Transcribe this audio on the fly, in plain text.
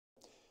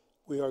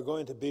We are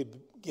going to be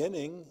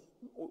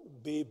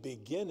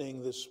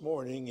beginning this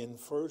morning in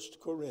 1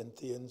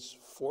 Corinthians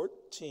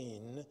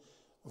 14,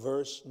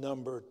 verse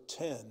number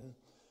 10,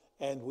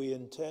 and we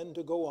intend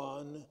to go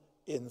on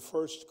in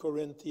 1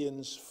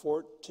 Corinthians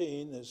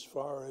 14 as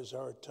far as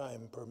our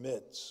time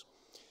permits.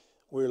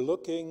 We're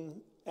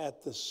looking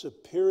at the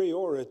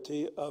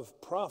superiority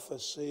of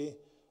prophecy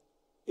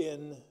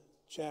in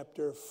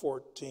chapter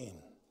 14.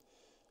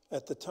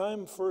 At the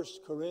time 1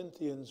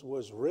 Corinthians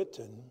was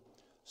written,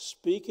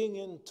 speaking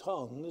in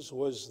tongues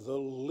was the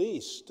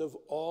least of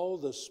all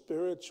the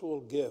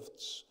spiritual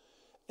gifts,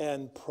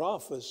 and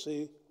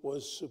prophecy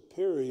was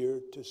superior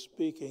to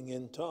speaking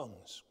in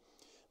tongues.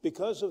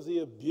 Because of the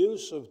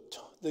abuse of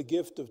the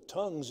gift of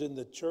tongues in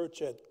the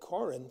church at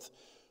Corinth,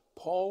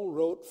 Paul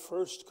wrote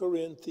 1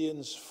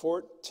 Corinthians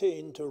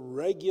 14 to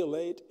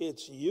regulate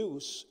its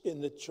use in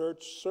the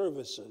church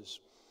services.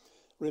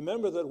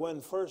 Remember that when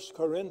 1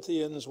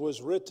 Corinthians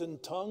was written,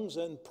 tongues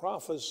and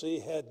prophecy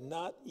had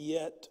not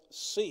yet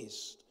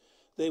ceased.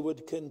 They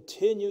would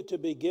continue to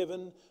be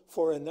given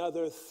for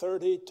another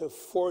 30 to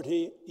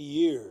 40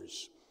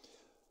 years.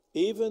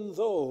 Even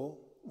though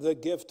the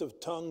gift of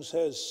tongues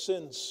has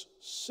since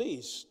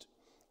ceased,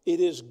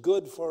 it is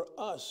good for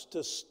us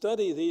to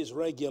study these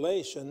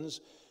regulations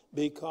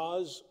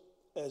because,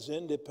 as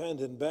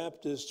independent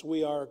Baptists,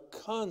 we are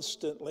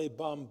constantly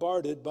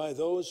bombarded by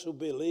those who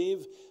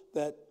believe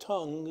that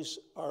tongues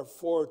are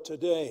for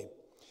today.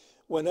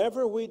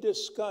 Whenever we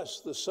discuss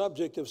the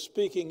subject of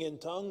speaking in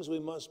tongues, we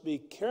must be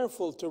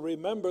careful to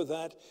remember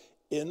that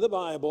in the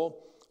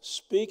Bible,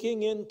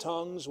 speaking in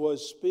tongues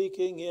was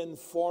speaking in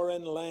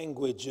foreign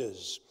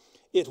languages.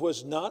 It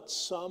was not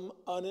some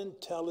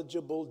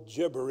unintelligible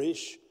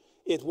gibberish.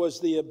 It was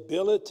the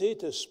ability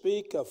to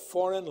speak a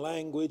foreign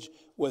language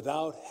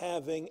without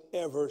having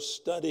ever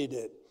studied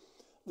it.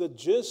 The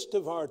gist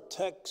of our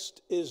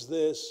text is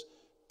this: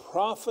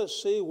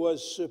 prophecy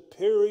was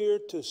superior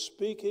to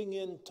speaking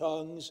in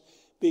tongues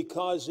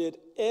because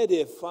it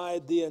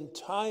edified the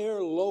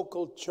entire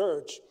local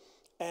church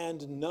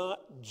and not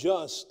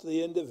just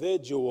the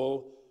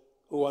individual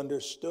who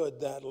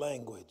understood that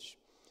language.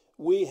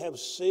 We have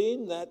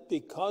seen that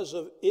because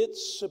of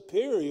its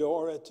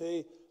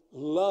superiority,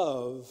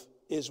 love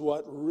is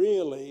what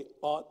really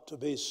ought to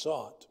be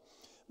sought.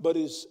 But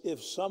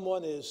if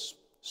someone is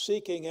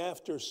seeking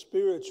after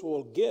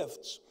spiritual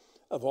gifts,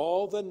 of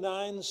all the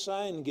 9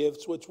 sign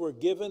gifts which were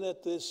given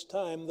at this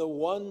time, the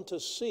one to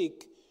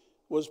seek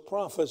was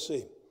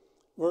prophecy.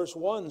 Verse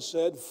 1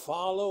 said,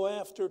 "Follow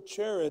after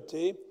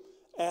charity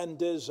and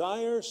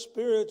desire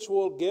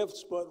spiritual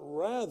gifts, but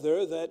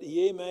rather that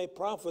ye may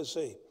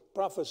prophesy."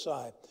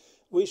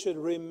 We should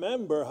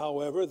remember,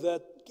 however,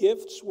 that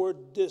gifts were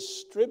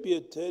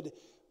distributed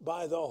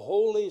by the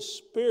Holy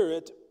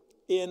Spirit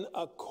in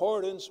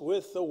accordance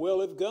with the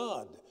will of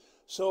God.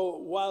 So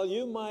while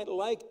you might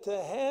like to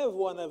have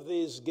one of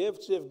these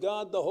gifts, if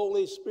God the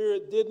Holy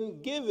Spirit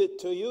didn't give it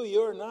to you,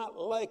 you're not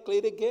likely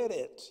to get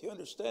it. You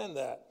understand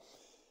that?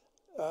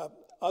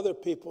 Other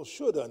people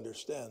should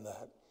understand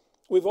that.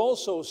 We've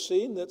also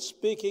seen that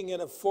speaking in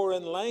a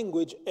foreign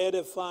language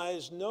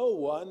edifies no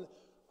one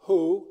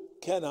who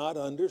cannot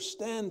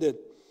understand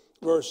it.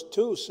 Verse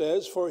 2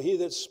 says, "For he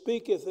that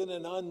speaketh in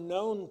an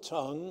unknown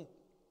tongue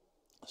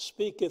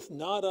speaketh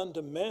not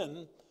unto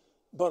men,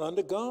 but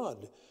unto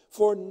God.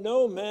 For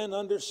no man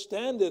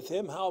understandeth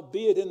him,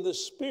 howbeit in the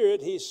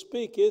Spirit he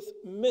speaketh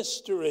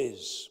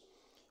mysteries."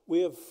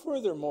 We have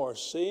furthermore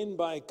seen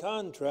by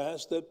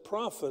contrast that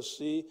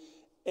prophecy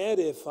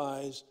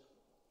edifies,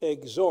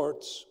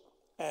 exhorts,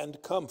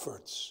 and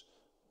comforts.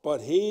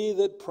 But he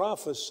that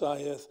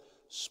prophesieth,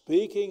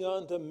 speaking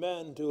unto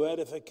men to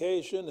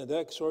edification and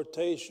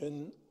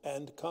exhortation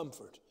and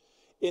comfort.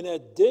 In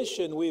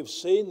addition, we've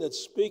seen that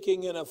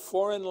speaking in a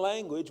foreign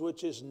language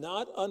which is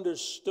not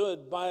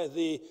understood by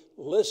the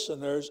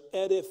listeners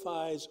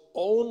edifies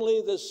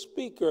only the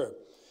speaker,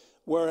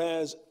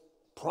 whereas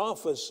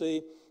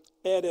prophecy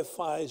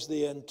edifies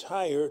the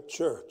entire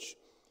church.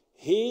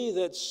 He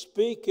that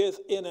speaketh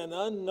in an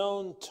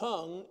unknown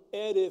tongue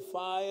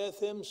edifieth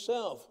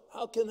himself.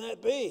 How can that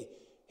be?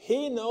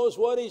 He knows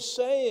what he's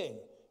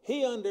saying.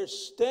 He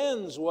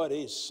understands what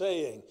he's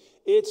saying.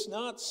 It's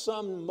not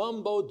some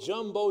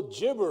mumbo-jumbo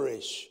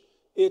gibberish.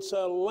 It's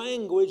a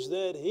language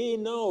that he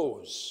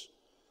knows.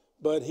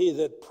 But he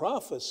that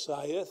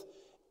prophesieth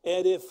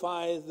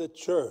edifieth the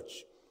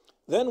church.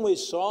 Then we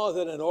saw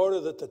that in order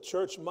that the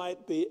church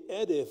might be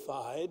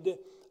edified,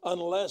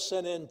 unless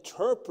an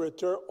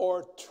interpreter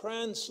or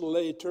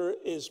translator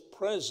is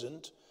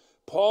present,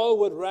 Paul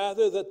would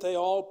rather that they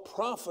all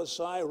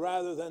prophesy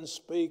rather than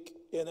speak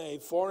in a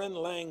foreign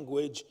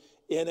language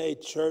in a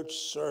church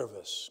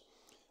service.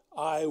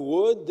 "I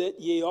would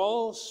that ye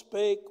all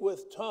spake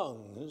with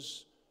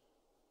tongues,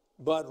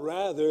 but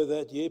rather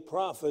that ye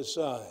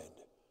prophesied."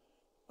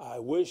 I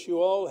wish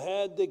you all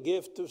had the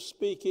gift of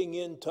speaking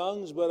in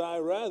tongues, but I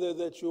rather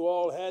that you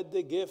all had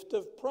the gift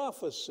of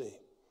prophecy.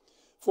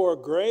 For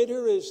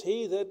greater is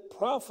he that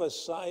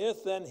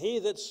prophesieth than he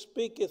that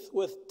speaketh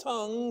with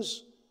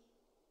tongues.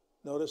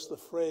 Notice the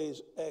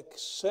phrase,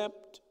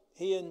 except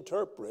he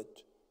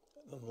interpret,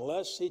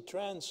 unless he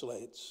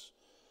translates,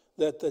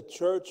 that the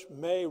church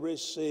may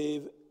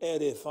receive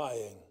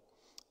edifying.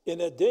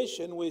 In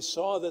addition, we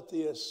saw that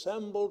the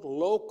assembled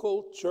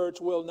local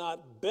church will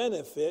not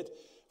benefit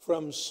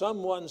from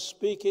someone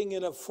speaking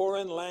in a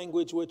foreign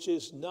language which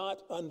is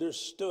not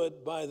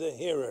understood by the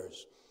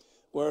hearers,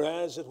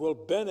 whereas it will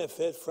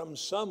benefit from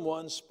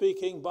someone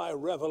speaking by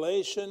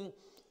revelation,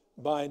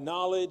 by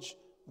knowledge,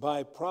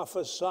 by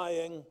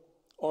prophesying,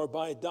 or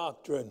by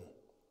doctrine.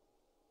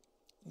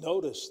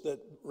 Notice that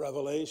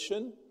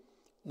revelation,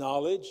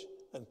 knowledge,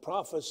 and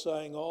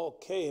prophesying all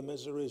came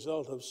as a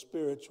result of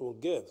spiritual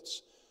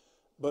gifts.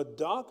 But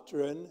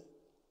doctrine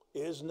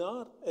is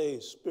not a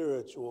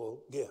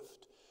spiritual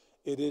gift.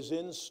 It is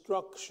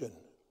instruction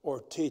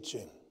or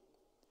teaching.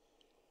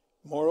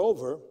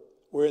 Moreover,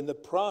 we're in the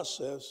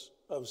process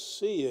of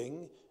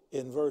seeing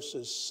in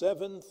verses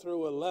 7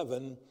 through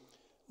 11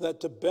 that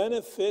to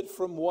benefit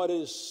from what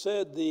is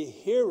said, the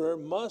hearer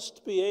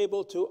must be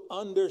able to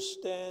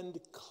understand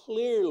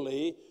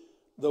clearly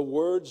the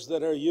words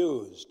that are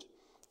used.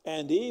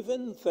 And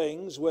even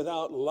things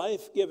without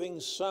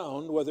life-giving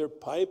sound, whether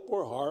pipe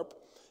or harp,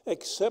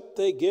 except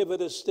they give a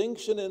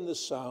distinction in the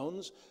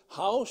sounds,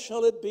 how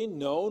shall it be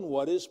known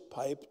what is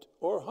piped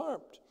or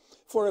harped?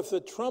 For if the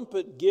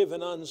trumpet give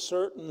an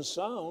uncertain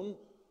sound,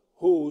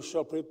 who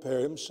shall prepare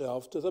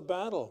himself to the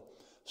battle?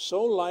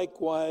 So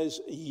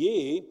likewise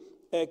ye,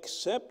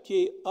 except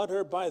ye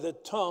utter by the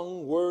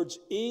tongue words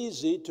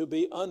easy to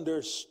be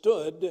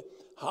understood,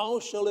 how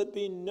shall it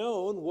be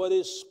known what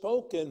is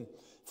spoken?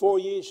 For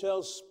ye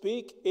shall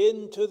speak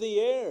into the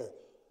air.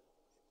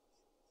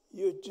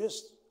 You're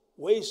just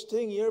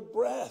wasting your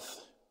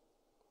breath.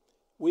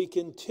 We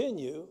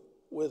continue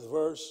with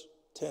verse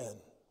 10.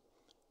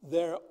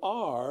 There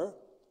are,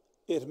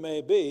 it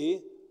may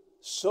be,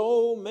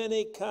 so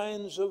many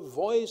kinds of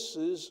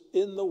voices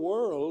in the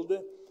world,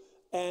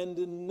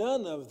 and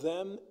none of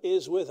them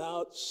is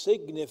without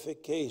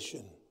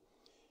signification.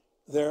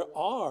 There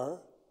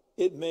are,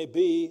 it may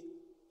be,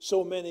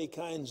 so many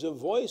kinds of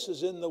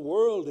voices in the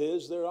world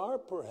there are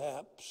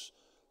perhaps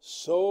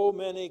so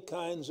many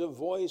kinds of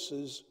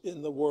voices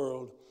in the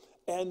world,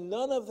 and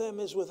none of them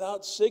is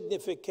without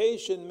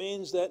signification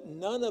means that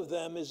none of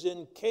them is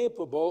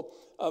incapable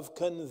of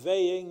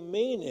conveying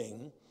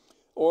meaning,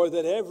 or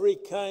that every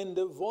kind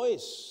of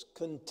voice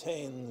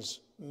contains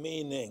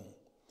meaning.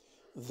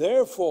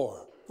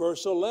 Therefore,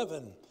 verse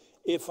 11,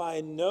 if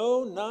I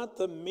know not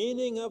the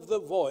meaning of the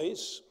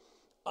voice,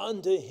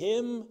 unto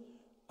him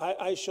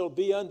I shall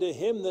be unto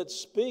him that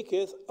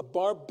speaketh a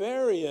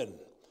barbarian,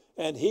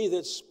 and he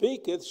that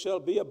speaketh shall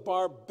be a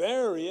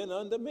barbarian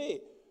unto me.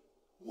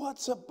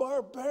 What's a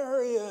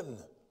barbarian?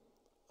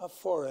 A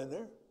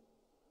foreigner,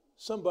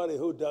 somebody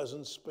who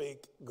doesn't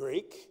speak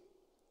Greek.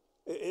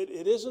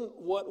 It isn't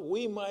what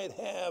we might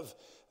have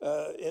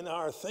in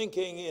our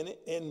thinking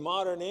in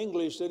modern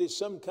English, that he's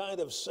some kind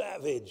of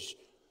savage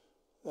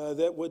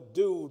that would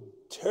do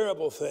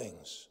terrible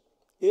things.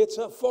 It's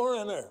a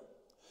foreigner.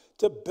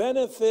 To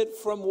benefit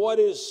from what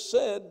is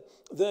said,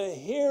 the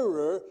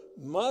hearer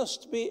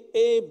must be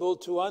able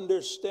to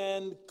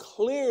understand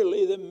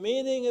clearly the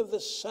meaning of the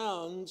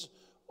sounds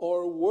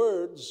or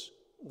words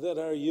that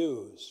are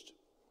used.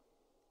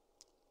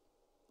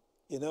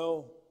 You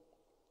know,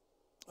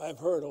 I've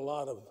heard a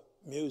lot of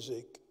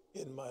music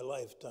in my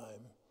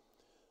lifetime.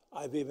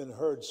 I've even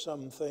heard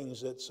some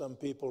things that some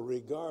people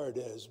regard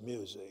as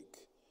music,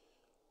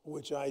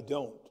 which I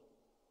don't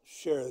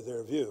share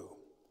their view.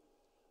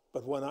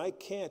 But when I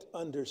can't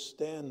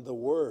understand the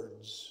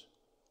words,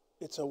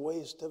 it's a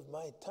waste of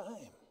my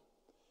time.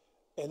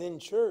 And in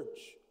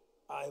church,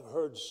 I've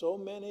heard so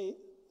many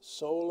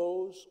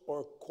solos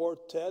or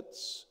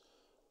quartets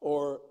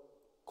or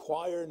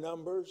choir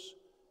numbers,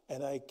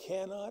 and I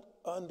cannot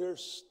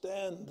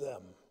understand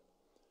them.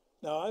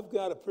 Now, I've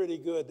got a pretty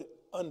good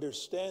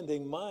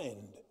understanding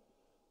mind,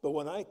 but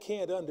when I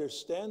can't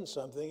understand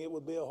something, it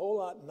would be a whole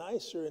lot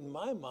nicer in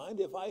my mind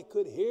if I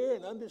could hear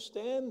and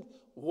understand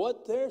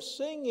what they're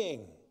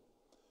singing.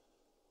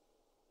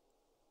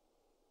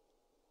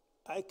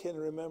 I can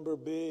remember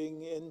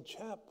being in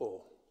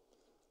chapel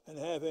and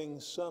having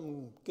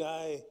some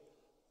guy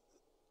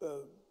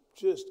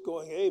just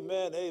going,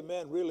 amen,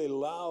 amen, really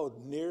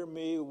loud near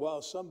me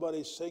while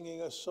somebody's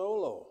singing a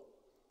solo.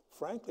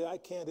 Frankly, I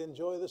can't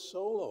enjoy the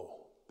solo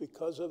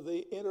because of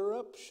the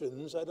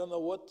interruptions. I don't know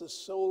what the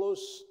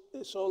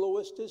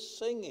soloist is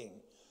singing.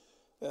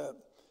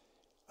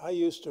 I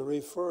used to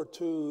refer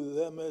to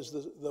them as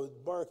the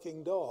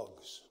barking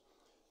dogs.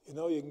 You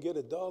know, you can get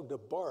a dog to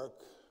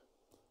bark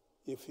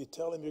if you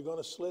tell him you're going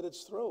to slit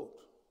its throat.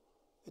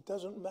 It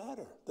doesn't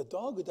matter. The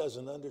dog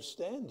doesn't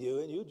understand you,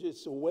 and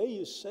it's the way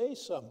you say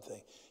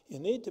something. You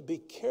need to be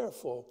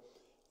careful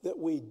that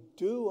we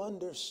do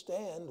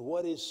understand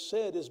what is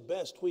said as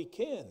best we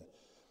can.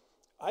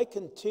 I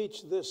can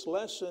teach this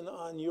lesson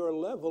on your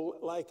level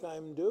like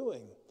I'm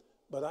doing,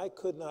 but I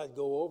could not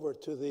go over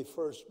to the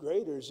first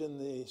graders in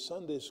the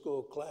Sunday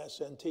school class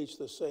and teach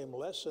the same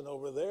lesson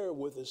over there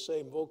with the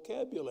same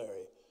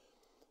vocabulary.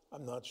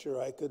 I'm not sure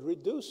I could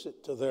reduce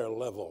it to their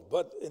level.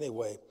 But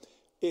anyway,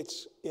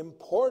 it's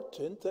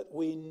important that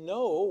we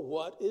know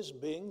what is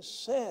being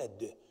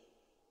said.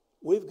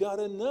 We've got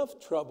enough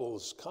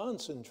troubles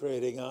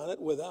concentrating on it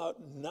without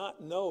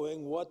not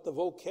knowing what the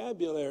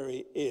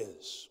vocabulary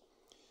is.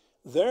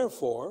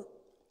 Therefore,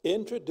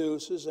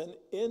 introduces an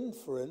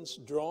inference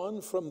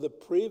drawn from the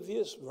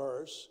previous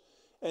verse,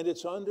 and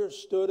it's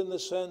understood in the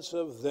sense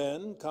of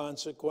then,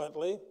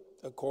 consequently,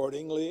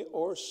 accordingly,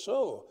 or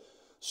so.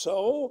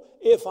 So,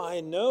 if I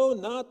know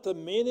not the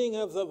meaning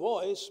of the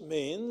voice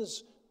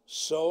means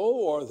so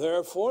or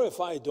therefore, if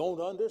I don't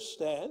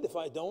understand, if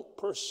I don't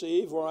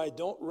perceive or I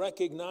don't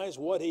recognize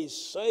what he's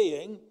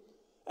saying,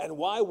 and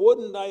why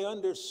wouldn't I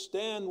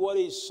understand what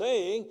he's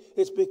saying?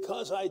 It's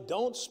because I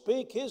don't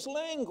speak his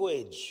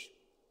language.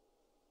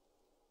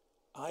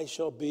 I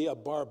shall be a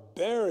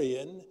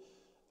barbarian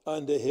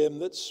unto him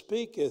that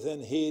speaketh,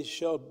 and he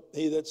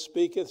that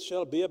speaketh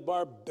shall be a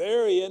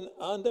barbarian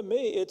unto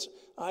me.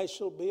 I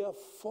shall be a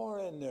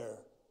foreigner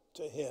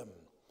to him,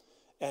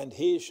 and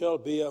he shall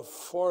be a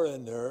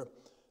foreigner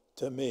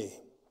to me.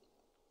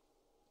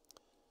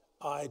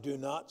 I do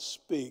not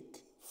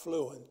speak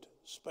fluent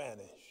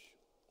Spanish,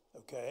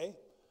 okay,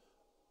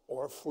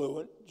 or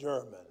fluent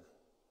German,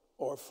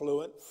 or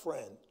fluent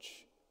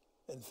French.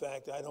 In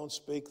fact, I don't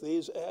speak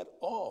these at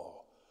all.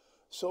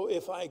 So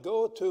if I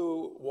go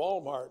to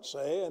Walmart,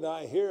 say, and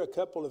I hear a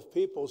couple of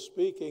people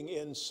speaking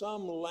in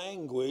some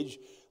language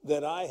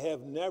that I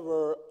have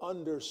never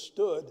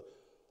understood,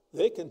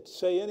 they can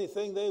say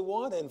anything they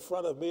want in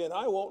front of me, and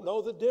I won't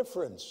know the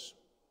difference.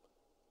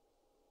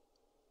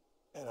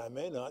 And I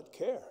may not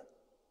care.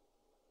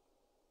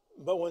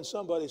 But when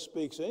somebody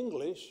speaks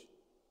English,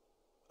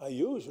 I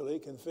usually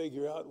can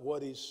figure out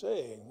what he's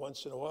saying.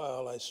 Once in a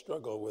while, I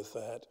struggle with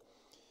that.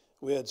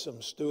 We had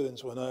some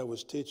students when I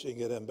was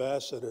teaching at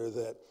Ambassador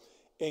that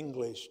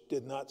English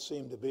did not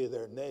seem to be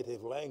their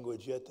native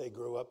language, yet they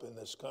grew up in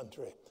this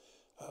country.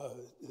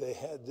 They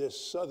had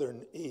this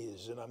southern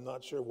ease, and I'm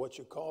not sure what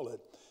you call it,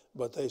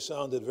 but they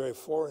sounded very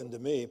foreign to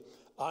me.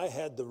 I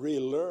had to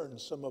relearn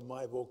some of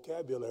my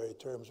vocabulary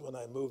terms when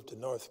I moved to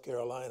North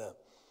Carolina.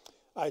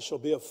 I shall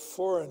be a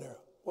foreigner.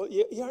 Well,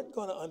 you aren't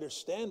going to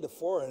understand a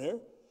foreigner.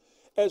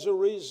 As a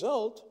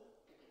result,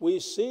 we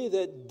see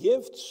that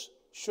gifts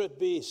should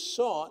be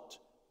sought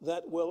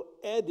that will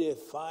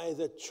edify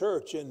the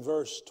church in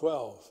verse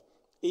 12.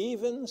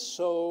 Even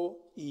so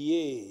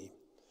ye,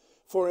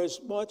 for as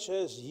much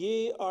as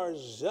ye are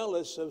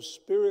zealous of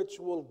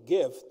spiritual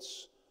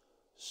gifts,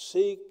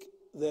 seek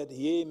that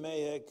ye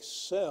may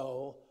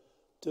excel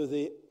to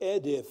the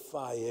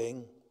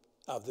edifying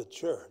of the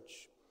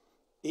church.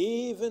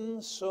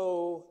 Even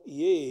so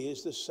ye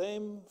is the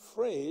same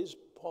phrase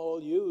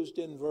Paul used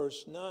in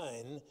verse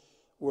 9,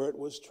 where it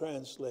was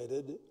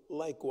translated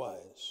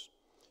likewise.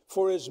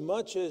 For as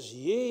much as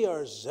ye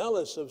are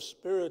zealous of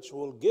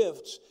spiritual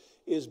gifts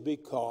is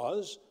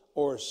because,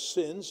 or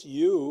since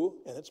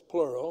you, and it's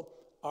plural,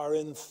 are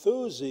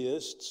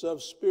enthusiasts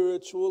of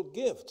spiritual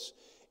gifts.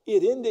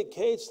 It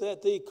indicates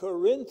that the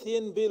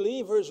Corinthian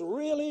believers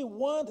really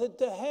wanted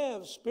to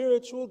have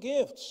spiritual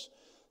gifts.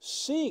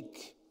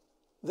 Seek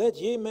that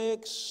ye may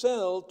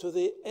excel to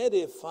the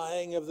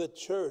edifying of the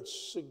church.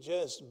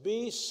 Suggests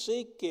be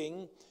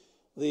seeking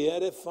the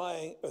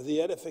edifying or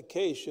the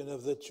edification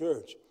of the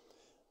church.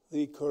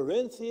 The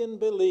Corinthian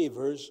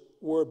believers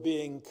were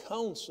being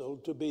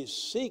counseled to be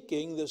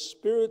seeking the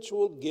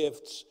spiritual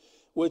gifts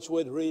which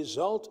would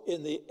result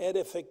in the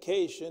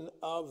edification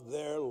of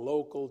their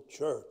local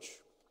church.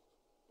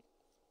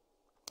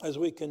 As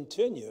we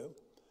continue,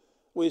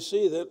 we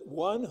see that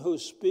one who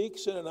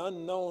speaks in an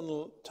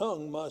unknown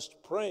tongue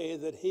must pray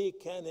that he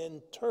can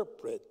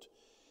interpret,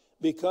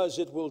 because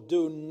it will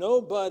do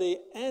nobody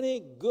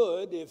any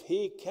good if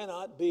he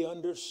cannot be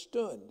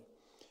understood.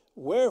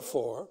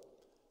 Therefore,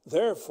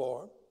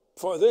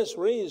 for this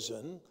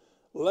reason,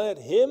 let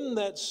him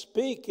that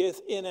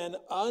speaketh in an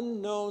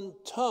unknown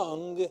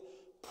tongue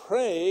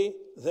pray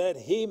that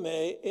he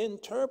may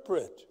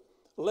interpret.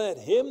 Let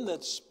him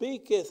that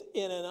speaketh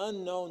in an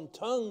unknown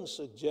tongue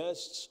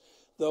suggests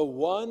the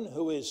one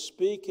who is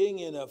speaking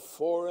in a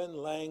foreign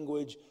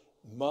language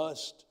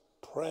must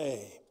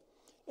pray.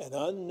 An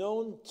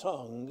unknown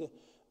tongue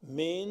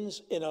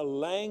means in a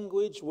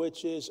language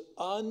which is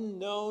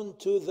unknown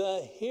to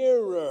the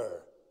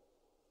hearer,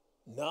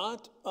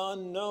 not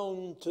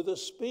unknown to the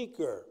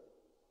speaker,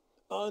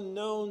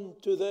 unknown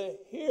to the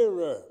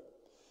hearer,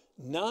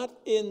 not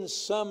in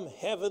some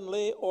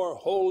heavenly or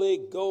Holy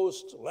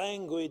Ghost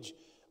language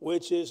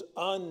which is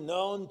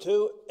unknown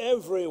to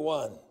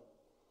everyone.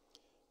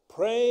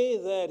 Pray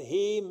that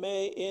he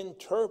may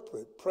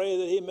interpret, pray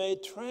that he may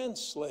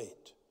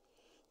translate.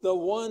 The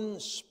one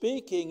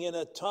speaking in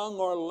a tongue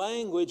or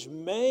language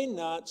may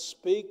not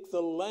speak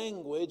the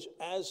language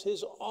as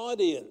his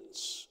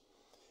audience.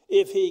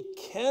 If he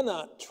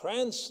cannot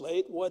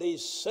translate what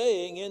he's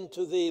saying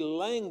into the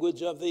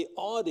language of the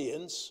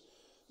audience,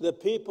 the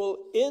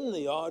people in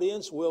the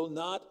audience will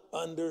not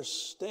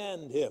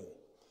understand him.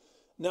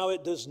 Now,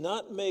 it does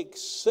not make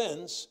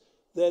sense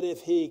that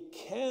if he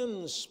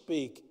can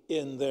speak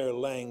in their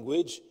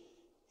language,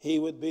 he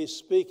would be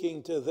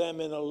speaking to them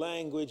in a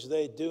language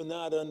they do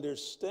not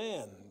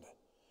understand.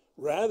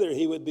 Rather,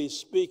 he would be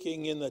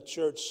speaking in the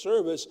church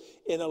service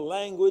in a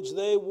language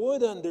they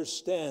would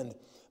understand.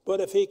 But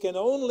if he can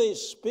only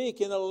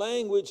speak in a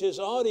language his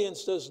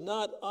audience does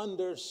not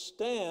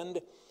understand,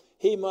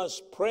 he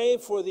must pray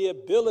for the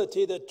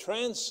ability to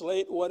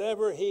translate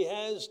whatever he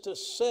has to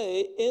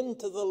say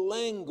into the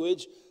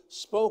language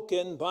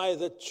spoken by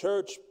the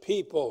church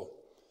people.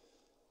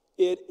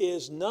 It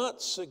is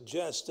not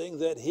suggesting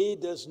that he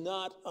does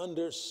not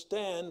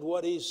understand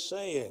what he's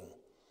saying.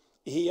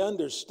 He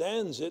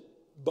understands it,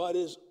 but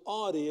his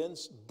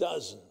audience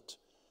doesn't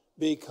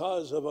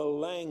because of a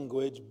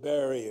language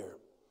barrier.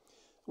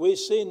 We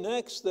see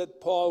next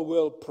that Paul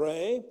will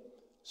pray,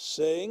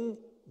 sing,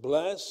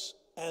 bless,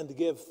 and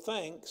give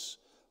thanks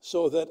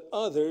so that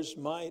others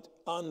might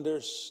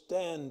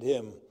understand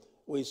him.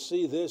 We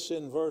see this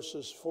in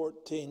verses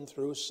 14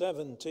 through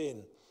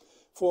 17.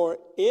 For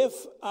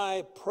if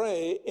I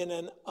pray in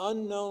an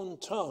unknown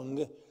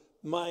tongue,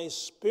 my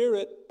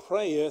spirit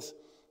prayeth,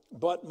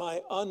 but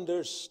my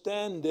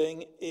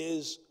understanding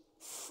is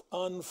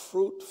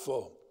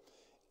unfruitful.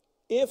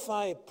 If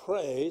I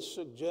pray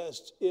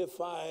suggests if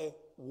I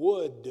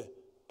would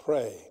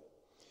pray.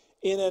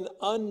 In an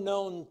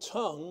unknown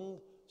tongue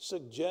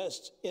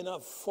suggests in a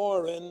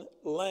foreign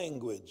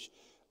language,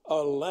 a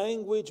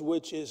language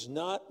which is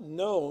not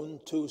known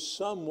to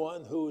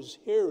someone who's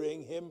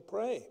hearing him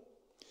pray.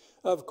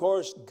 Of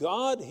course,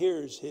 God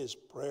hears his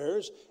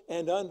prayers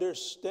and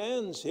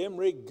understands him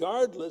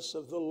regardless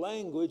of the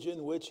language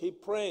in which he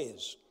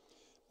prays.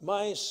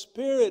 My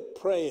spirit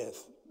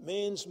prayeth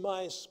means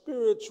my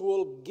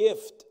spiritual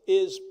gift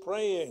is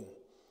praying.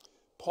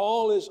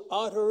 Paul is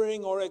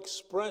uttering or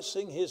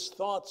expressing his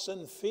thoughts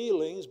and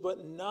feelings,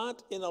 but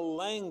not in a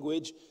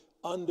language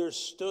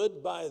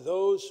understood by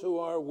those who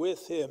are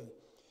with him.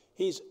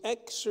 He's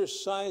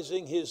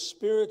exercising his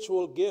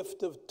spiritual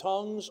gift of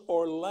tongues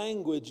or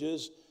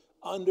languages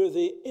under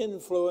the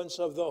influence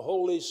of the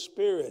Holy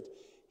Spirit.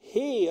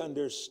 He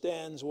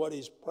understands what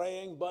he's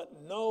praying,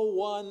 but no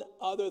one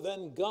other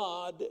than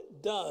God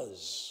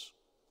does.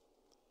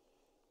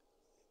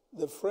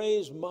 The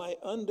phrase, my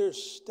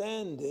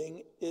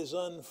understanding is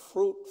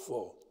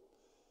unfruitful.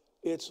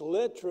 It's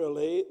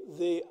literally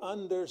the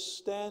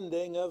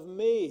understanding of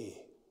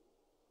me.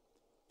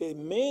 It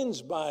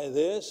means by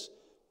this,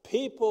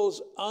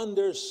 people's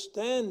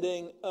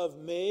understanding of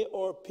me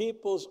or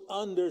people's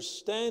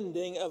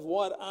understanding of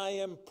what I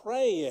am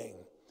praying.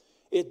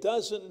 It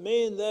doesn't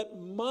mean that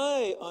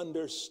my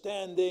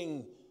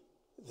understanding,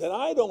 that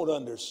I don't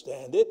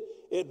understand it.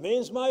 It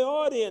means my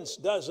audience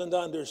doesn't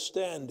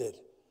understand it.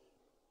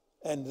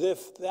 And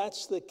if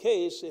that's the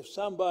case, if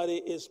somebody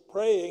is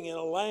praying in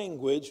a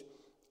language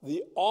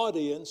the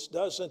audience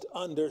doesn't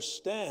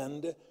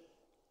understand,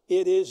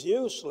 it is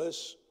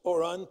useless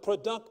or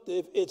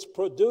unproductive. It's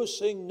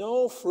producing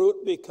no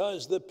fruit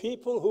because the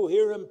people who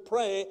hear him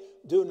pray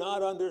do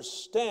not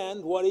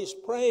understand what he's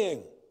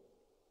praying.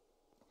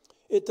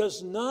 It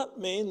does not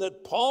mean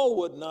that Paul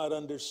would not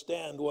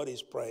understand what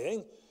he's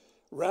praying.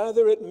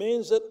 Rather, it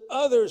means that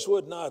others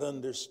would not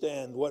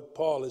understand what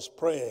Paul is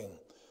praying.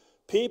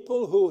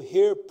 People who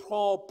hear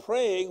Paul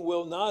praying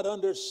will not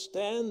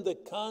understand the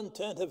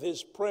content of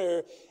his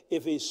prayer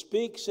if he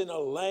speaks in a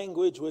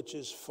language which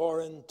is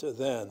foreign to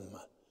them.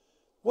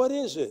 What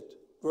is it?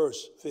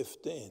 Verse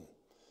 15.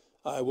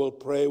 I will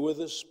pray with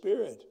the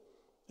Spirit,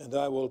 and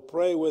I will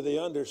pray with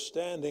the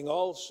understanding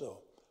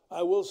also.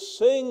 I will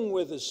sing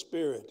with the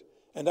Spirit,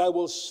 and I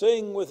will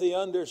sing with the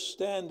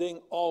understanding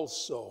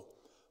also.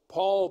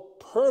 Paul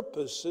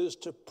purposes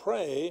to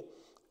pray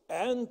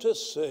and to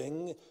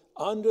sing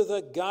under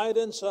the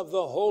guidance of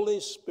the Holy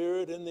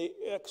Spirit in the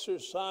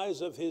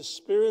exercise of his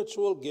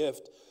spiritual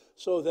gift,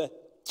 so that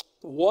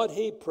what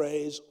he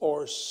prays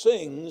or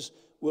sings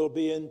will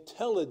be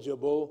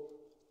intelligible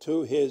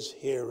to his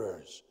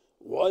hearers.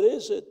 What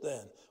is it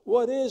then?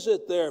 What is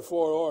it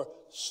therefore? Or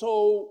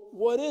so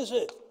what is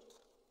it?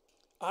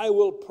 I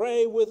will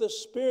pray with the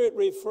Spirit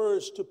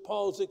refers to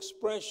Paul's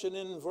expression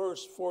in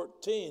verse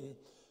 14,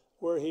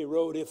 where he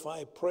wrote, if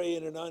I pray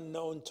in an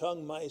unknown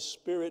tongue, my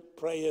spirit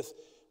prayeth,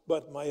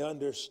 but my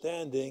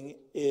understanding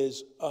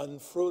is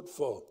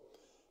unfruitful.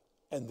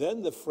 And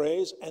then the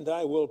phrase, and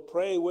I will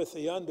pray with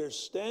the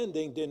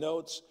understanding,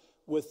 denotes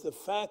with the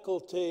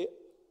faculty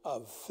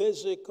of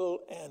physical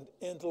and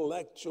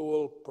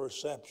intellectual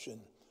perception.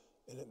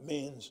 And it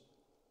means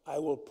I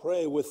will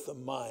pray with the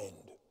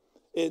mind.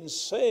 In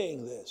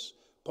saying this,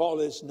 Paul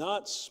is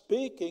not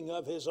speaking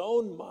of his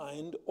own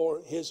mind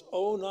or his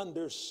own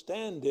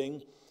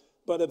understanding,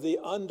 but of the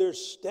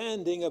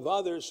understanding of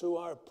others who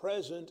are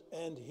present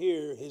and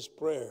hear his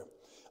prayer.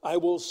 I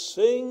will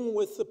sing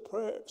with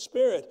the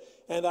Spirit,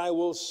 and I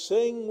will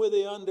sing with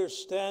the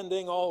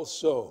understanding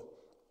also.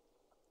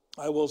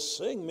 I will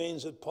sing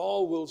means that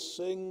Paul will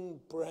sing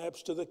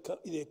perhaps to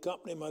the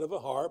accompaniment of a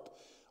harp,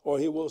 or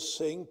he will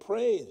sing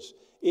praise.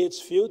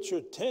 Its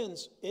future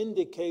tense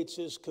indicates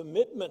his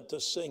commitment to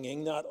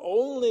singing, not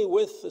only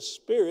with the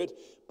Spirit,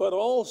 but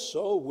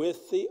also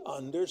with the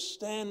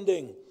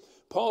understanding.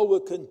 Paul will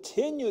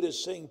continue to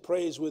sing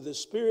praise with the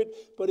Spirit,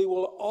 but he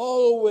will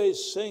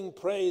always sing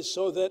praise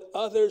so that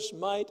others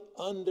might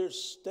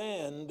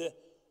understand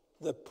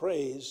the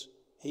praise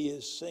he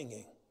is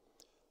singing.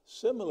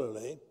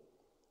 Similarly,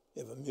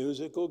 if a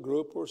musical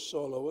group or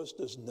soloist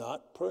does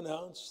not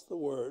pronounce the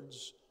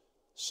words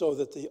so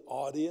that the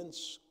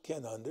audience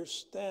can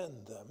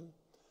understand them,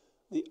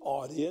 the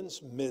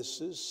audience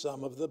misses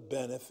some of the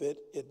benefit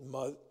it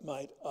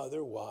might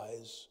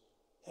otherwise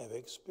have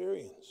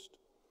experienced.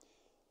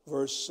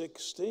 Verse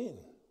 16,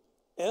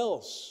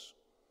 else,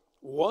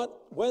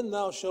 when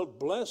thou shalt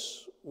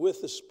bless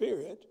with the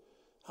Spirit,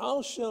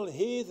 how shall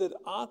he that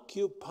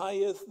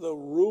occupieth the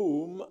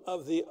room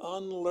of the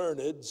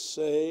unlearned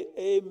say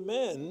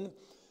amen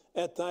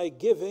at thy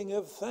giving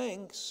of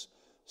thanks,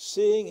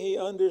 seeing he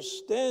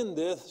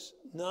understandeth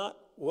not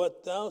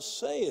what thou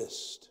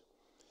sayest?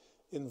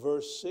 In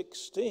verse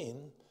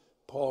 16,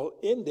 Paul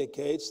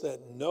indicates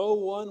that no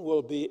one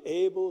will be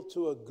able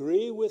to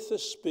agree with the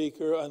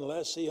speaker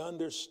unless he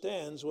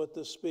understands what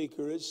the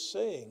speaker is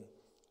saying.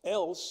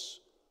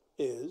 Else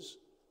is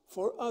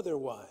for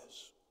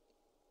otherwise.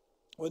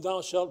 When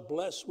thou shalt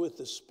bless with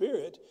the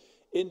Spirit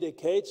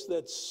indicates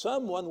that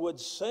someone would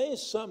say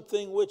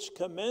something which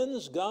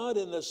commends God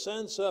in the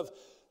sense of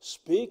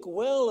speak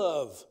well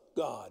of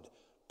God,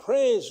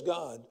 praise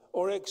God,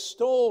 or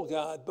extol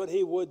God, but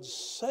he would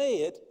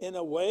say it in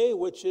a way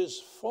which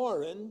is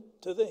foreign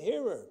to the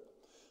hearer.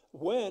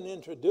 When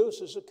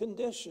introduces a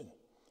condition.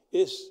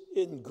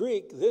 In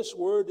Greek, this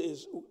word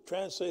is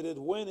translated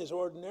when is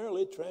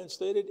ordinarily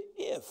translated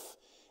if,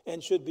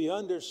 and should be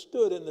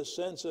understood in the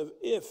sense of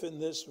if in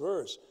this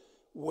verse.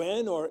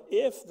 When or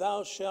if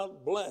thou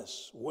shalt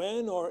bless,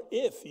 when or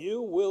if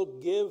you will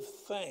give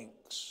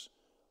thanks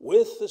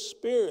with the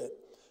Spirit,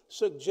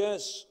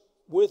 suggests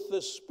with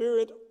the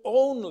Spirit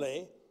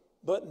only,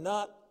 but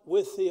not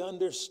with the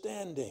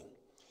understanding.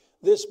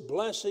 This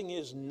blessing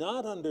is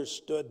not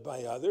understood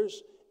by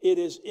others. It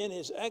is in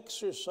his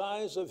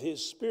exercise of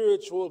his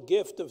spiritual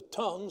gift of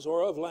tongues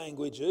or of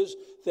languages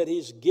that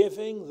he's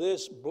giving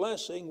this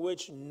blessing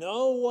which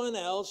no one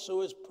else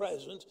who is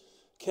present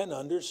can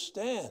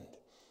understand.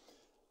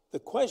 The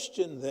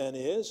question then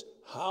is,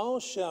 how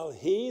shall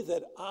he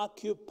that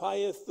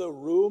occupieth the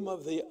room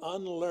of the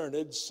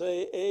unlearned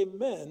say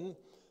amen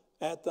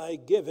at thy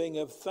giving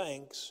of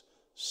thanks,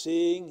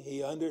 seeing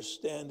he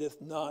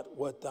understandeth not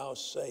what thou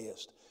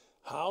sayest?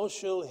 How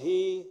shall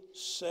he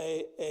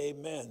say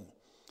amen?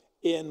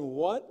 In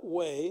what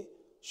way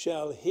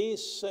shall he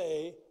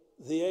say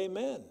the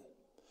amen?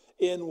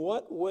 In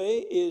what way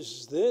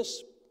is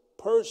this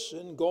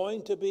person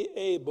going to be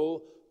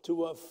able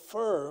to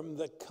affirm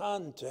the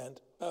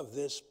content of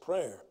this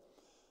prayer?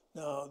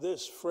 Now,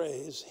 this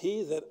phrase,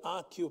 he that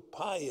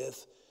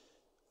occupieth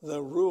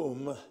the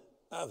room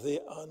of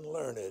the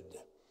unlearned,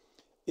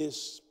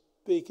 is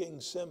speaking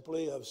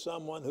simply of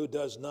someone who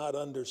does not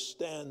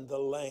understand the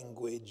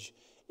language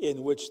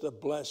in which the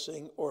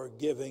blessing or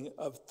giving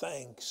of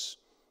thanks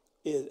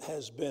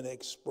has been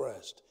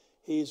expressed.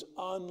 He's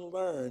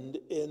unlearned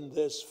in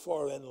this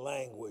foreign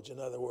language. In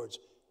other words,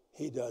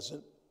 he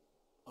doesn't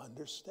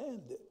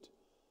understand it.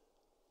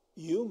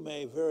 You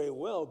may very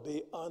well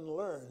be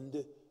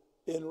unlearned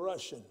in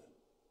Russian.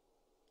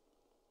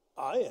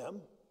 I am.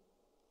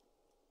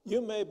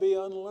 You may be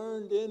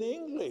unlearned in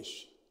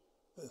English.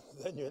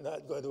 Then you're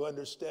not going to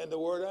understand the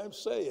word I'm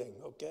saying,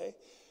 okay?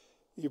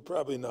 You're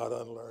probably not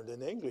unlearned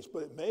in English,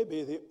 but it may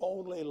be the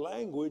only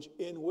language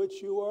in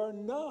which you are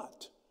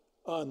not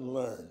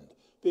unlearned,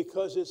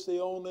 because it's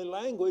the only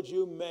language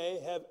you may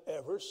have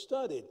ever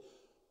studied.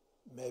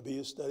 Maybe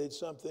you studied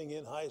something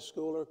in high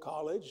school or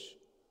college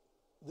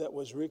that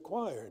was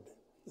required.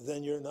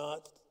 Then you're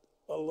not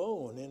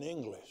alone in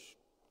English.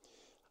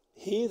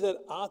 He that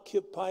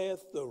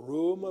occupieth the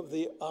room of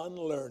the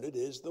unlearned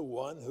is the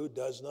one who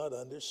does not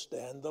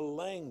understand the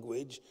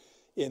language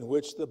in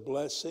which the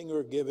blessing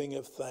or giving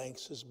of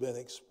thanks has been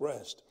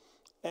expressed.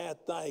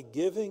 At thy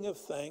giving of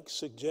thanks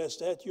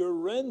suggests at your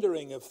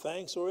rendering of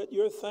thanks or at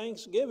your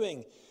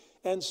thanksgiving,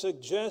 and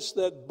suggests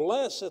that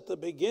bless at the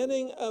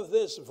beginning of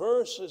this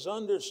verse is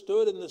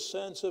understood in the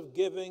sense of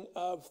giving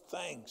of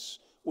thanks.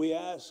 We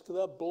ask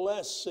the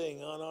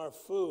blessing on our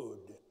food.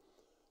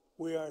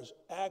 We are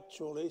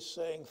actually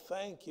saying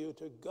thank you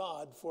to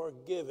God for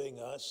giving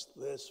us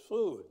this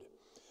food.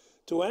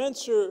 To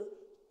answer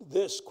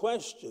this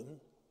question,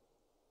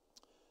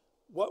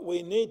 what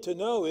we need to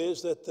know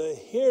is that the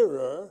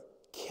hearer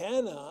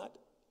cannot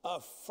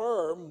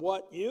affirm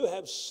what you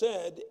have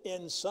said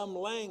in some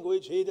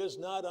language he does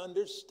not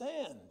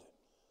understand.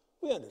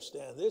 We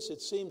understand this.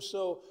 It seems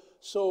so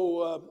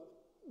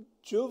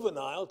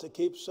juvenile to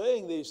keep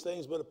saying these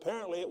things, but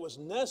apparently it was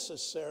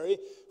necessary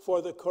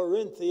for the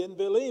Corinthian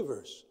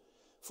believers.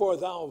 For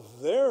thou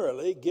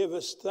verily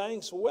givest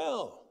thanks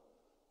well,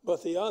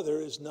 but the other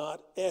is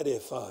not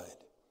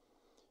edified.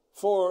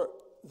 For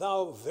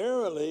thou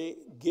verily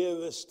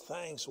givest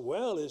thanks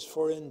well is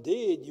for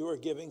indeed you are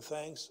giving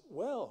thanks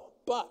well,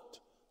 but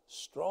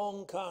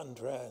strong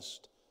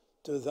contrast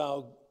to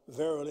thou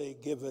verily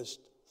givest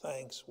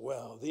thanks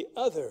well. The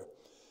other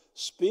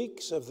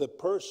speaks of the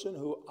person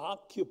who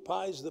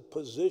occupies the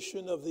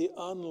position of the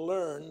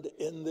unlearned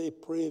in the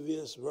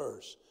previous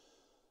verse,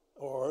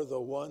 or the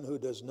one who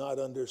does not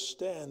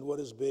understand what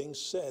is being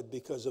said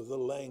because of the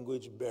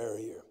language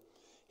barrier.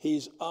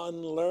 He's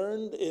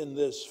unlearned in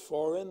this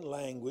foreign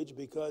language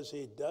because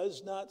he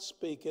does not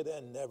speak it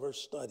and never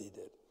studied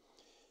it.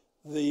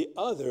 The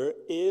other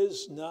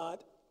is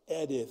not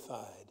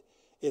edified.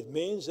 It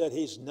means that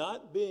he's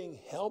not being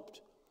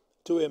helped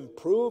to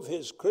improve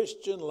his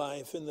Christian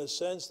life in the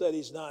sense that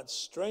he's not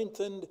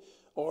strengthened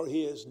or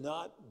he is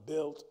not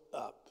built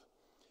up.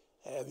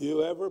 Have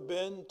you ever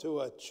been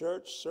to a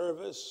church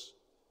service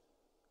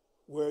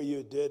where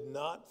you did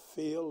not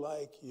feel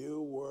like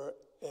you were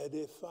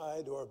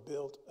edified or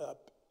built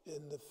up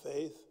in the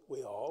faith?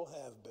 We all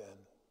have been.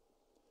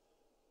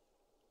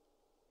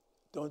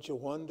 Don't you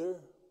wonder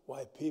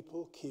why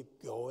people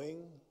keep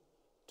going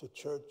to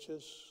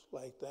churches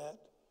like that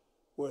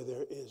where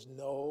there is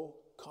no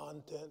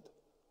content?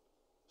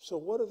 So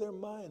what are their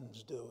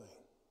minds doing?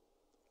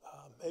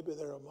 Maybe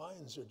their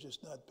minds are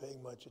just not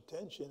paying much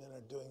attention and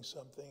are doing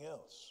something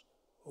else.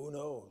 Who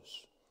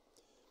knows?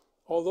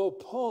 Although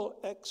Paul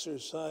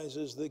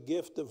exercises the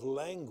gift of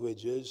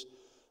languages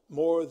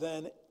more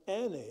than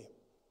any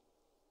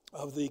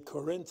of the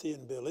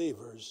Corinthian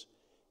believers,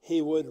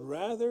 he would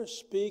rather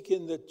speak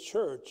in the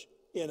church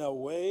in a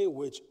way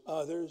which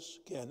others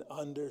can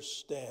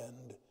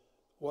understand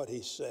what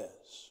he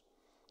says.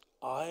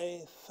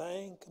 I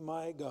thank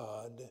my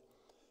God,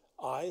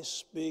 I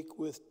speak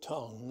with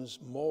tongues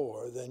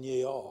more than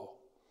ye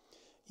all.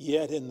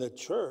 Yet in the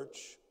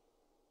church,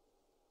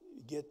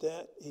 get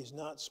that? He's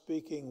not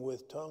speaking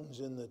with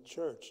tongues in the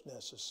church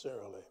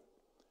necessarily.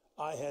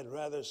 I had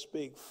rather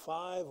speak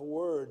 5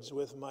 words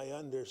with my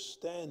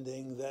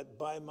understanding, that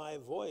by my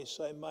voice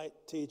I might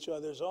teach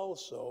others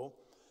also,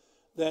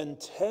 than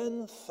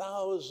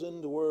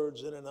 10,000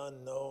 words in an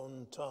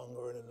unknown tongue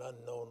or in an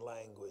unknown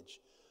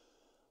language.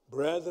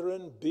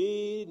 Brethren,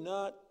 be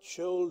not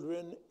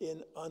children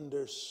in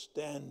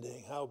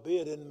understanding,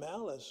 howbeit in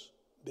malice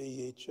be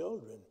ye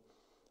children,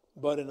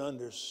 but in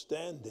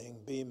understanding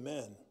be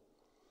men.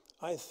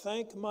 I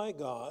thank my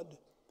God,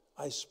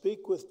 I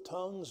speak with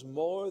tongues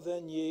more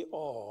than ye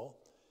all,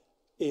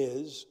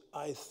 is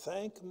I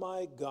thank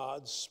my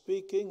God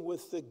speaking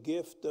with the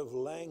gift of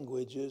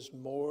languages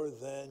more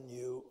than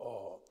you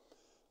all.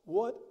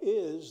 What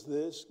is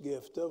this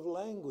gift of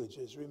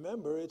languages?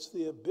 Remember, it's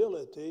the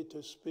ability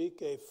to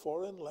speak a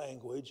foreign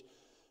language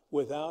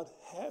without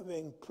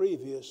having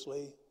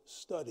previously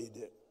studied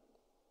it.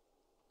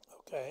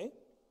 Okay?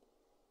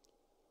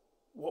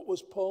 What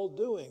was Paul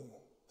doing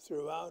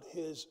throughout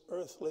his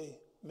earthly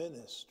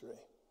ministry?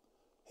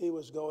 He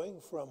was going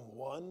from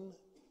one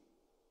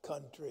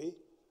country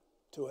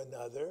to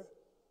another,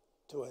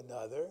 to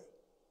another,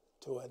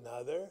 to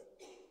another,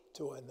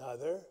 to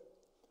another.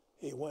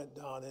 He went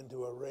down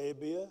into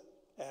Arabia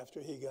after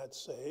he got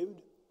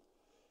saved.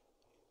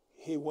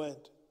 He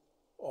went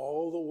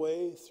all the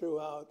way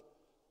throughout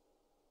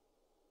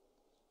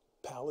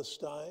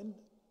Palestine,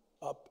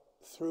 up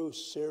through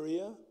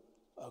Syria,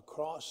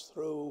 across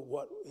through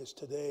what is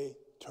today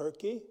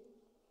Turkey.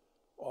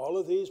 All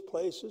of these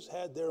places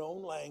had their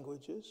own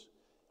languages.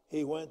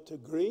 He went to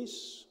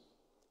Greece.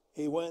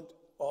 He went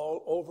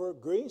all over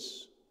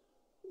Greece.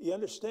 You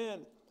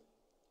understand?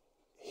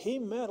 He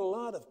met a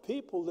lot of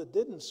people that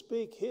didn't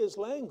speak his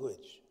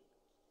language.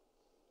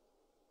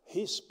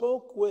 He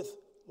spoke with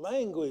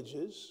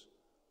languages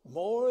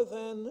more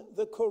than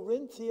the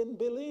Corinthian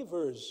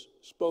believers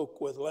spoke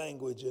with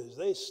languages.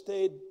 They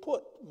stayed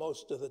put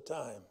most of the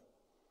time.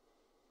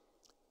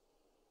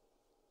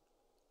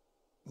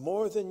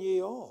 More than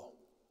ye all.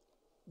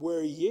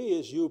 Where ye,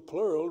 as you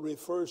plural,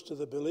 refers to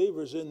the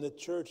believers in the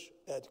church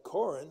at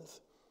Corinth,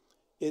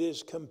 it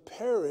is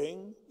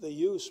comparing the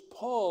use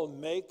Paul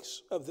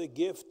makes of the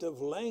gift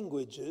of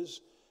languages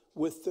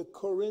with the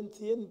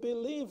Corinthian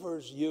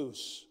believers'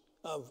 use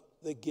of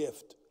the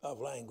gift of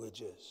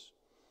languages.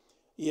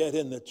 Yet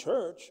in the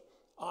church,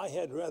 I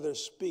had rather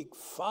speak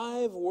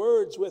 5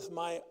 words with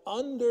my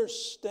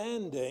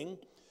understanding,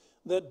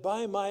 that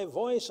by my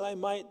voice I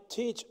might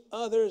teach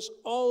others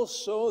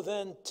also,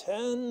 than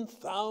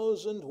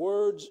 10,000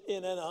 words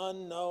in an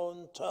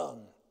unknown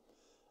tongue.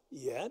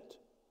 Yet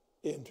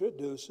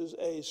introduces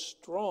a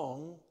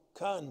strong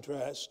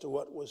contrast to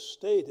what was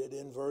stated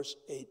in verse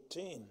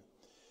 18.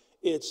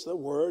 It's the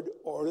word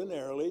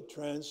ordinarily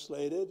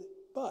translated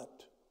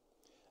but.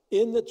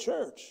 In the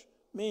church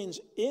means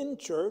in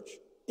church,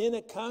 in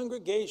a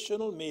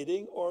congregational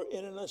meeting, or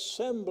in an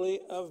assembly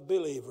of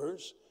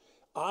believers.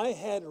 I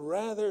had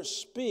rather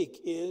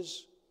speak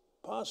is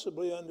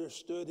possibly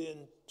understood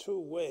in 2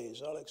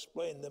 ways. I'll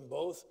explain them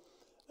both,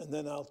 and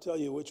then I'll tell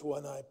you which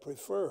one I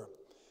prefer.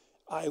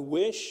 I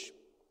wish,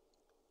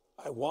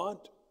 I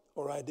want,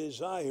 or I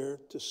desire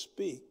to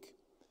speak.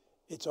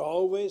 It's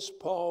always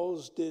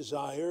Paul's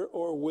desire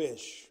or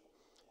wish.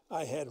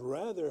 I had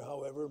rather,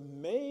 however,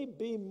 may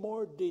be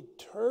more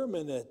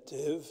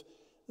determinative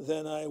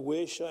than I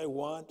wish, I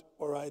want,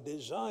 or I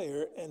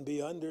desire, and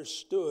be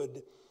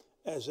understood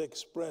as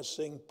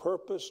expressing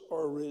purpose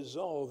or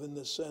resolve in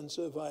the sense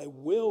of I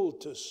will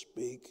to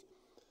speak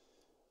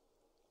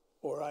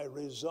or I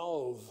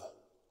resolve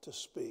to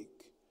speak.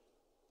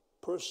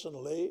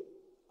 Personally,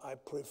 I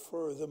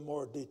prefer the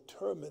more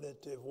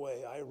determinative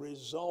way. I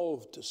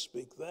resolve to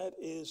speak. That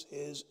is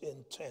his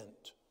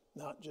intent,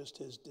 not just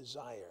his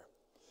desire.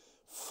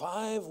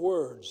 5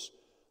 words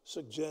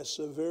suggests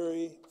a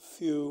very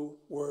few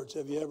words.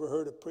 Have you ever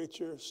heard a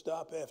preacher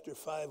stop after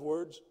 5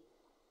 words?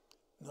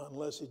 Not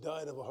unless he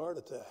died of a heart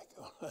attack,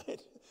 all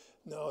right?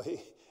 No,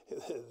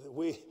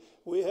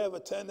 we have a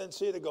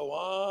tendency to go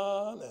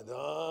on and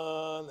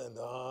on and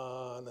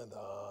on and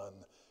on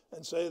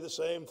and say the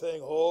same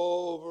thing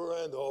over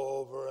and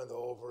over and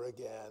over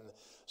again,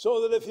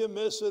 so that if you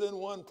miss it in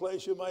one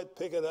place, you might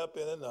pick it up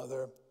in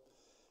another.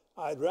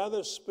 I'd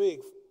rather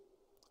speak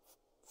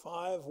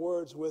 5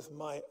 words with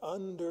my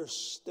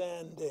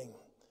understanding.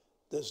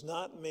 Does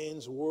not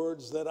mean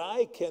words that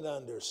I can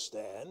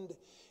understand.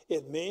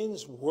 It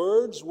means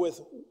words with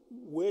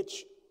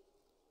which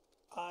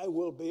I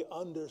will be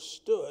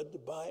understood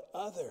by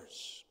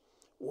others.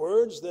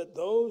 Words that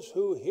those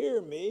who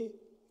hear me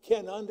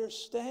can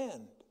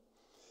understand.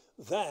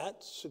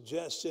 That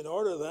suggests, in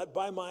order that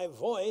by my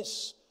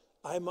voice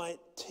I might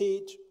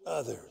teach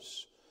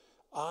others.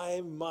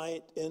 I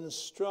might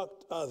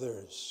instruct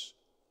others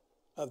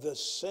of the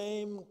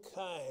same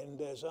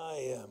kind as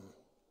I am.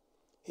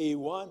 He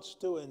wants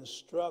to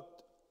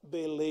instruct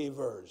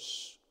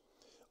believers.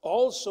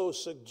 Also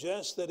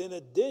suggests that in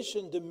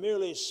addition to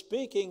merely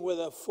speaking with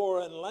a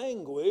foreign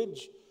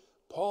language,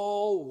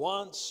 Paul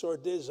wants or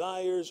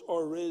desires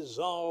or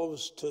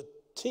resolves to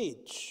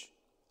teach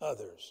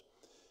others.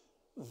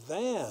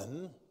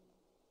 Then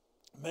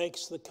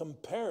makes the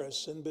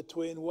comparison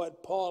between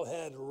what Paul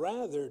had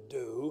rather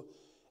do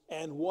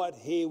and what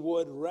he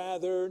would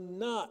rather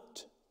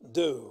not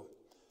do.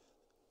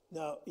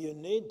 Now, you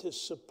need to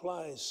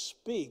supply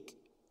speak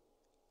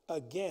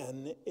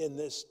again in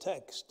this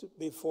text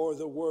before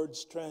the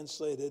words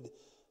translated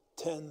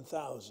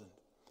 10,000.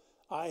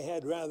 I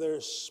had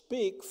rather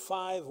speak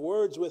 5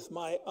 words with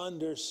my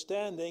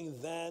understanding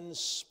than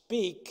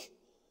speak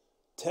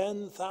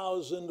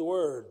 10,000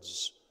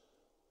 words.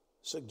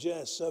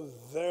 Suggests a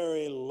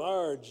very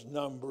large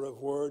number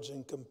of words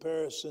in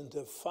comparison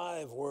to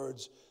 5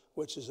 words,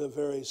 which is a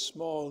very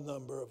small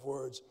number of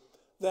words,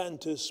 than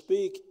to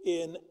speak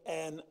in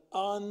an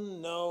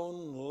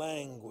unknown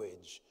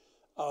language,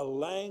 a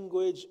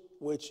language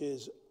which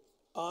is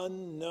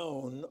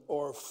unknown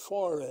or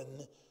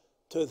foreign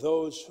to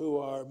those who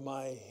are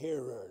my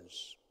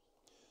hearers.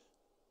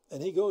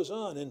 And he goes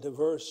on into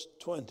verse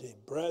 20,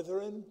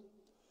 Brethren,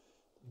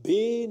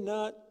 be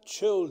not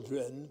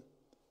children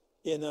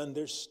in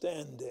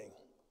understanding.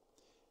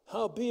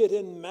 Howbeit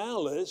in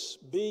malice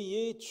be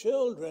ye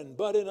children,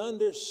 but in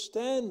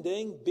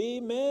understanding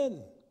be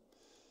men.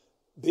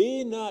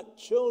 Be not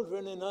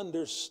children in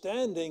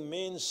understanding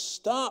means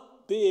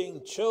stop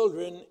being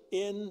children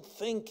in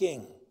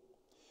thinking.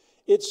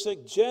 It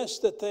suggests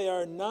that they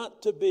are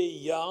not to be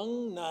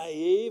young,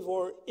 naive,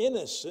 or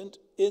innocent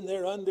in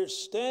their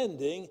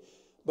understanding,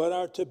 but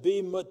are to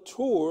be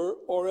mature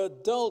or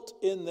adult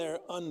in their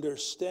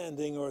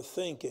understanding or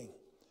thinking.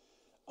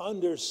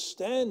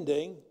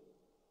 Understanding,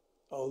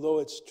 although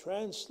it's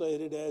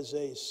translated as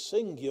a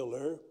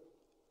singular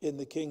in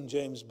the King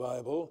James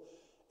Bible,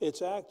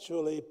 it's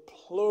actually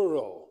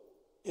plural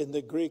in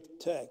the Greek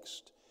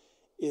text.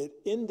 It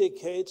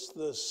indicates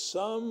the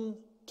sum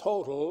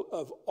total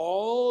of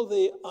all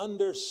the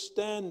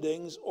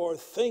understandings or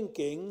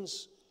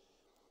thinkings,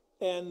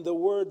 and the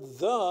word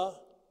the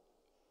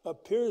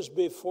appears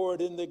before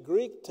it in the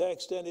Greek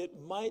text, and it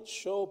might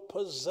show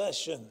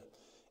possession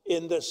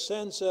in the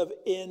sense of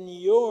in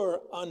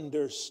your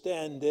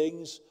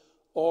understandings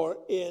or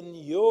in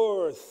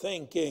your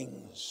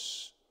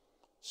thinkings.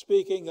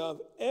 Speaking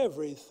of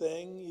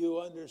everything you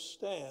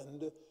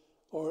understand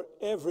or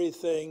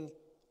everything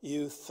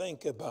you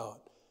think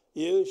about.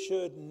 You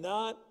should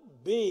not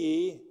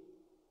be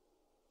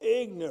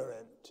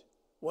ignorant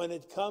when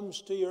it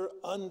comes to your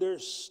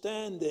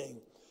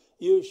understanding.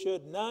 You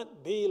should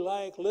not be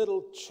like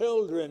little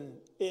children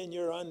in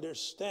your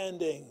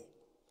understanding.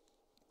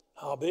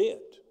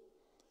 Howbeit,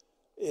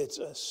 it's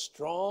a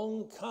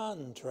strong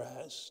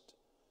contrast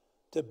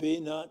to be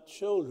not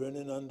children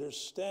in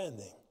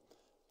understanding.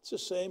 It's the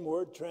same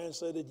word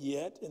translated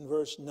yet in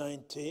verse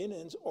 19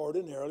 and it's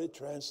ordinarily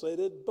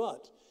translated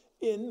but.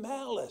 In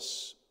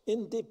malice,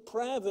 in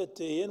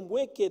depravity, in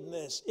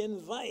wickedness, in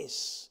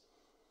vice.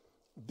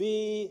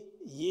 Be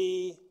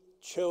ye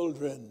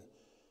children.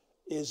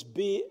 Is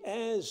be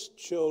as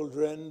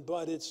children,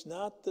 but it's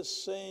not the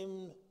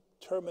same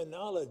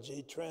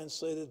terminology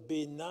translated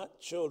be not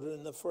children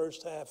in the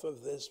first half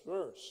of this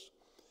verse.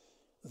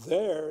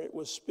 There it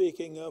was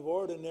speaking of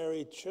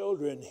ordinary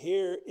children.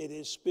 Here it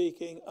is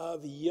speaking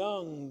of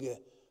young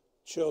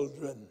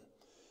children.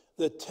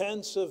 The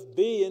tense of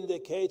be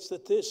indicates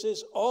that this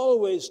is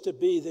always to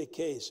be the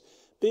case.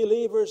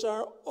 Believers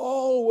are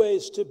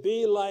always to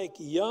be like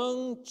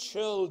young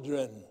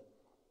children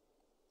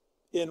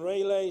in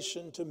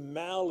relation to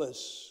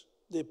malice,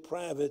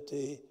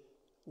 depravity,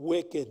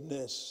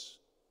 wickedness,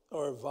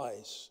 or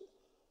vice.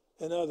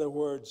 In other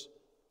words,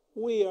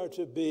 we are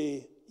to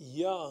be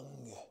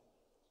young,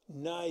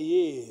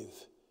 naive,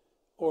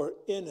 or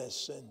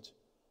innocent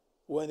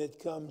when it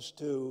comes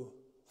to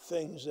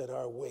things that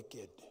are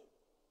wicked.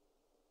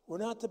 We're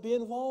not to be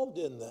involved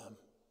in them.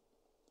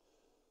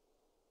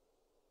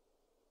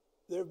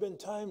 There have been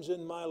times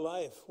in my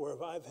life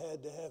where I've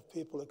had to have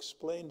people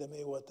explain to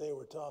me what they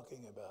were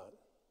talking about.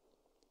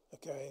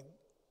 Okay?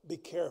 Be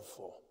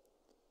careful.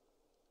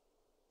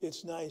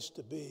 It's nice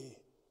to be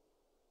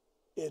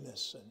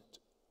innocent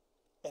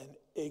and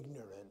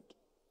ignorant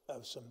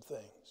of some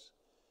things.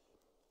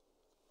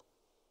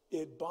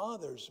 It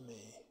bothers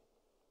me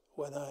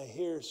when I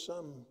hear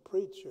some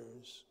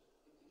preachers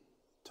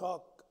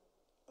talk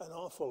an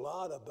awful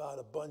lot about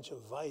a bunch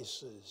of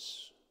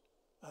vices.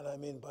 And I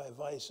mean by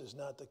vices,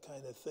 not the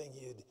kind of thing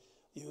you'd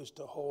use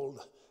to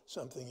hold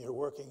something you're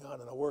working on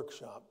in a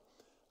workshop.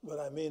 But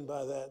I mean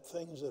by that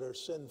things that are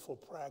sinful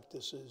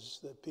practices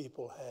that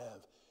people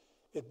have.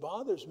 It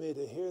bothers me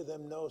to hear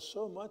them know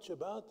so much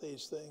about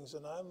these things,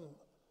 and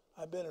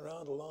I've been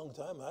around a long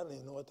time. I don't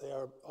even know what they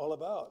are all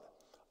about.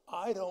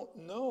 I don't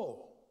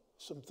know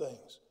some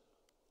things.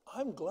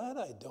 I'm glad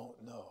I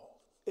don't know.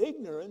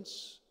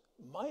 Ignorance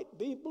might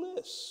be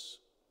bliss.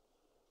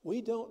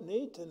 We don't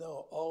need to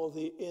know all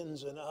the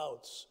ins and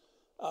outs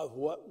of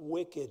what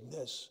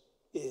wickedness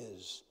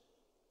is.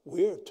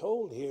 We're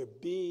told here,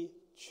 be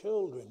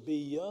children, be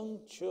young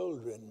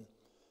children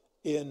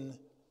in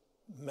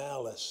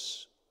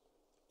malice,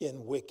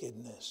 in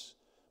wickedness.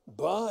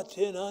 But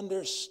in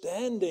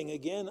understanding,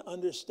 again,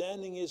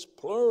 understanding is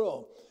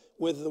plural,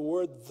 with the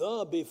word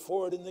the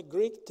before it in the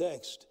Greek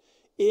text.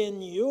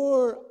 In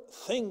your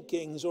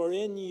thinkings or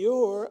in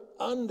your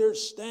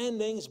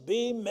understandings,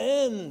 be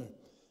men,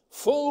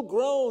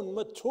 full-grown,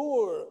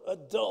 mature,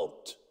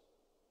 adult.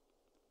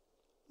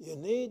 You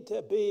need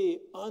to be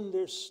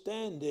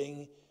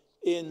understanding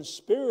in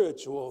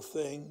spiritual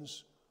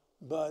things,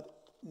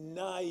 but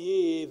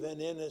naive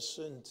and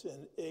innocent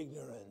and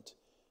ignorant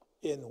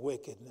in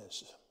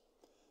wickedness.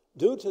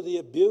 Due to the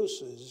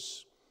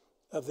abuses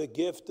of the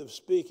gift of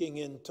speaking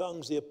in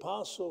tongues, the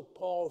Apostle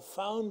Paul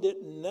found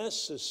it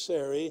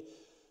necessary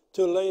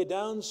to lay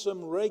down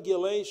some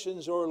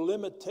regulations or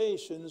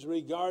limitations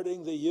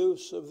regarding the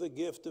use of the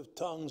gift of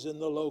tongues in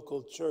the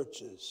local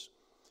churches.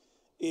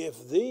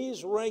 If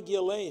these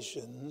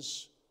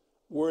regulations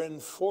were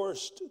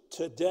enforced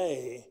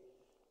today,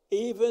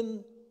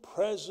 even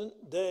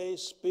present day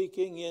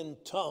speaking in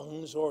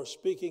tongues or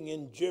speaking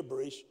in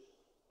gibberish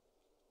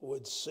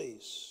would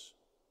cease.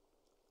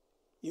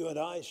 You and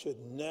I should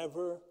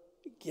never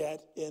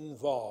get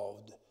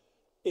involved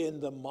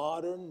in the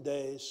modern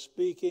day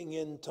speaking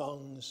in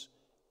tongues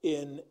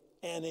in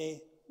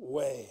any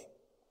way.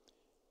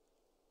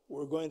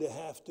 We're going to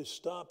have to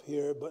stop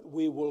here, but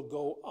we will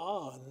go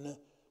on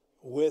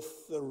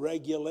with the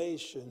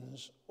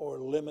regulations or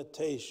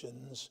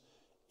limitations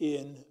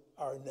in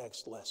our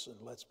next lesson.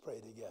 Let's pray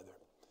together.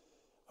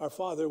 Our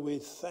Father, we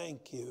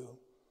thank you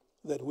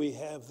that we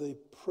have the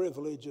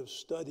privilege of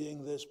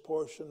studying this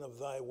portion of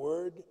thy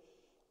word.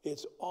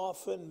 It's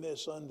often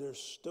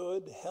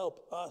misunderstood.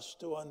 Help us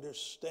to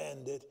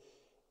understand it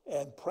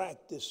and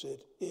practice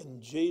it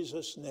in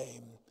Jesus'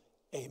 name.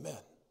 Amen.